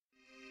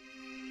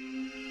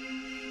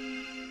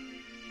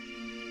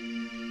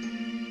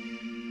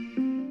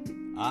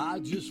I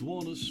just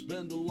want to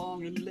spend a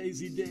long and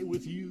lazy day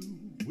with you,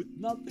 with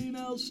nothing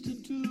else to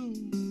do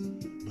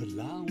but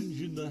lounge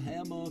in the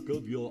hammock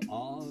of your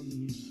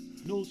arms.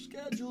 No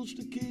schedules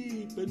to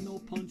keep and no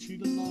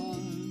punchy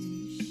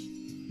alarms.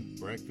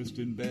 Breakfast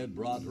in bed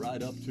brought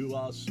right up to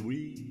our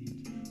suite.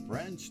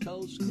 French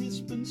toast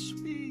crisp and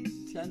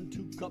sweet, and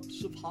 2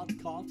 cups of hot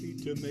coffee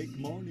to make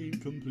morning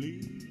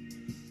complete.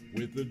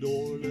 With the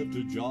door left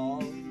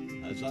ajar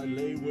as I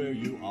lay where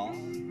you are,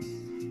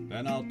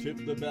 then I'll tip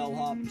the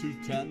bellhop 2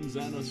 tens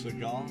and a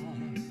cigar.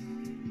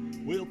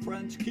 We'll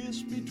French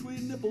kiss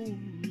between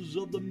nipples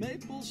of the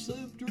maple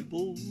syrup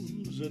dribbles,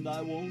 and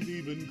I won't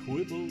even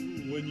quibble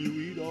when you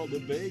eat all the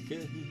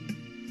bacon.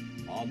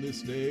 On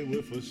this day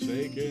we're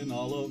forsaken,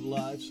 all of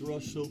life's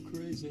rush so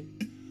crazy,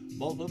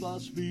 both of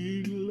us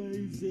being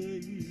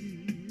lazy.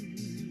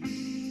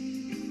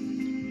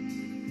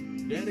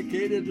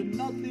 Dedicated to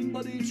nothing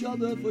but each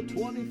other for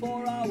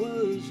 24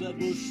 hours that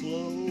will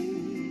slow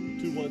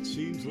to what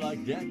seems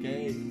like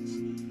decades,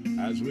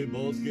 as we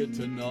both get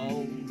to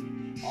know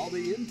all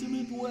the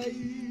intimate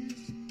ways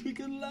we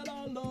can let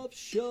our love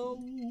show.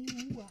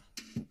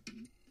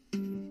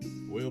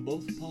 We'll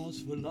both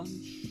pause for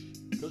lunch,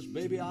 'cause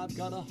baby I've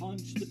got a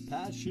hunch that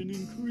passion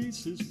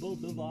increases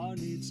both of our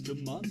needs to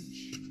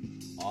munch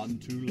on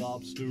 2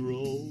 lobster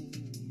rolls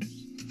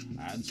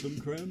and some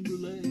creme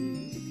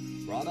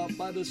brulee, brought up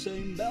by the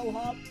same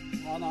bellhop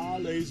on our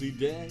lazy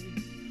day,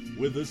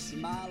 with a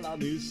smile on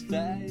his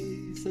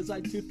face as I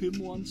tip him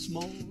once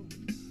more,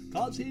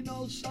 'cause he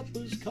knows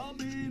supper's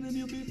coming and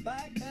he'll be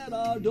back at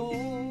our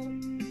door.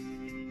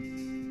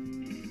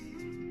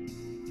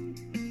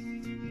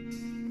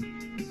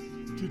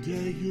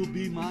 Today you'll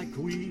be my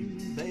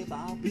queen, babe,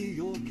 I'll be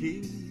your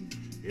king,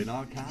 in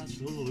our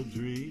castle of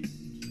dreams,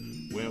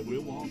 where we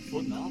want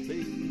for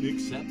nothing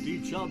except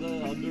each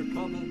other under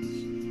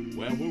covers,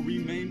 where we'll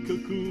remain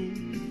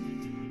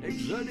cocooned,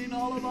 exerting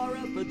all of our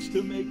efforts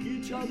to make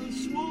each other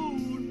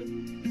swoon.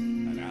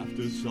 And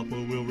after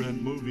supper we'll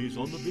rent movies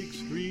on the big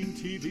screen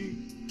TV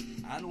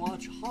and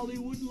watch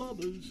Hollywood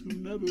lovers who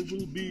never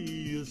will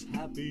be as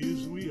happy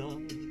as we are.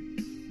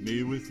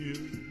 Me with you,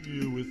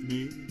 you with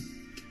me,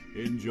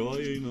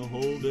 enjoying the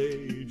whole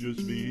day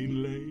just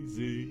being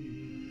lazy.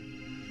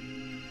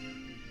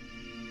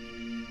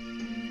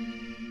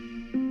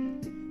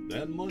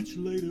 Then much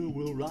later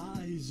we'll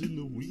rise in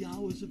the wee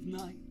hours of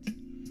night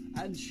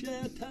and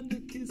share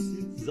tender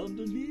kisses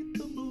underneath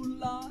the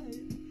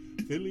moonlight,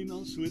 filling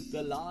us with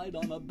delight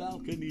on a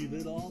balcony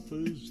that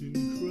offers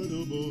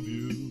incredible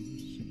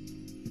views.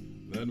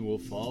 Then we'll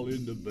fall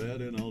into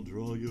bed and I'll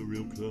draw you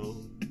real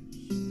close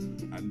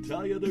and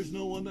tell you there's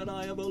no one that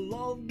I ever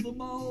loved the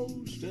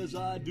most as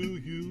I do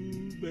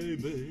you,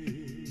 baby.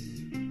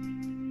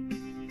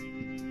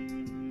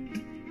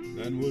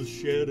 Then we'll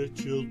share a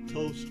chilled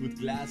toast with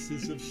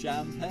glasses of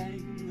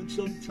champagne and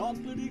some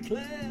chocolatey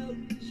eclairs.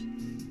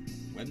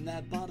 When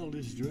that bottle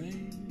is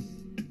drained,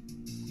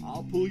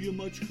 I'll pull you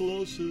much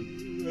closer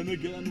and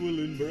again we'll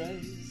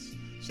embrace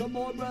some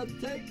more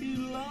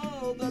breathtaking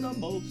love at a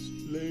most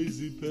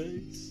lazy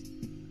pace.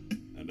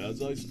 And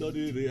as I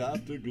study the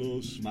afterglow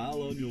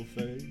smile on your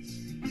face,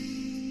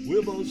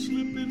 we'll both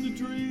slip into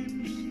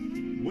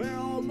dreams where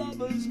all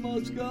lovers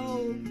must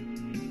go.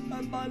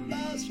 And my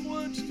last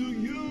words to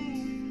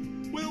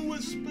you will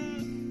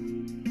whisper,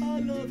 I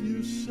love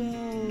you so.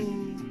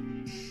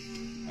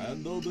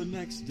 And though the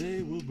next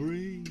day will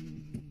bring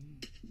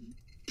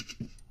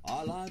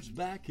our lives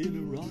back in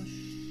a rush,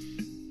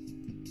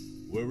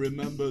 we'll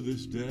remember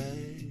this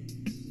day,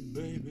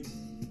 baby,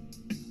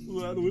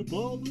 that we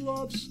both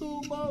love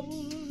so much.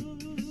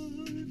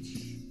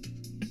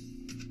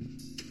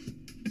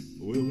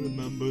 We'll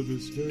remember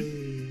this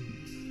day,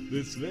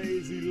 this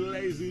lazy,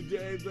 lazy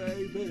day,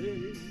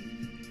 baby,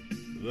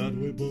 that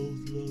we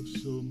both love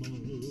so much.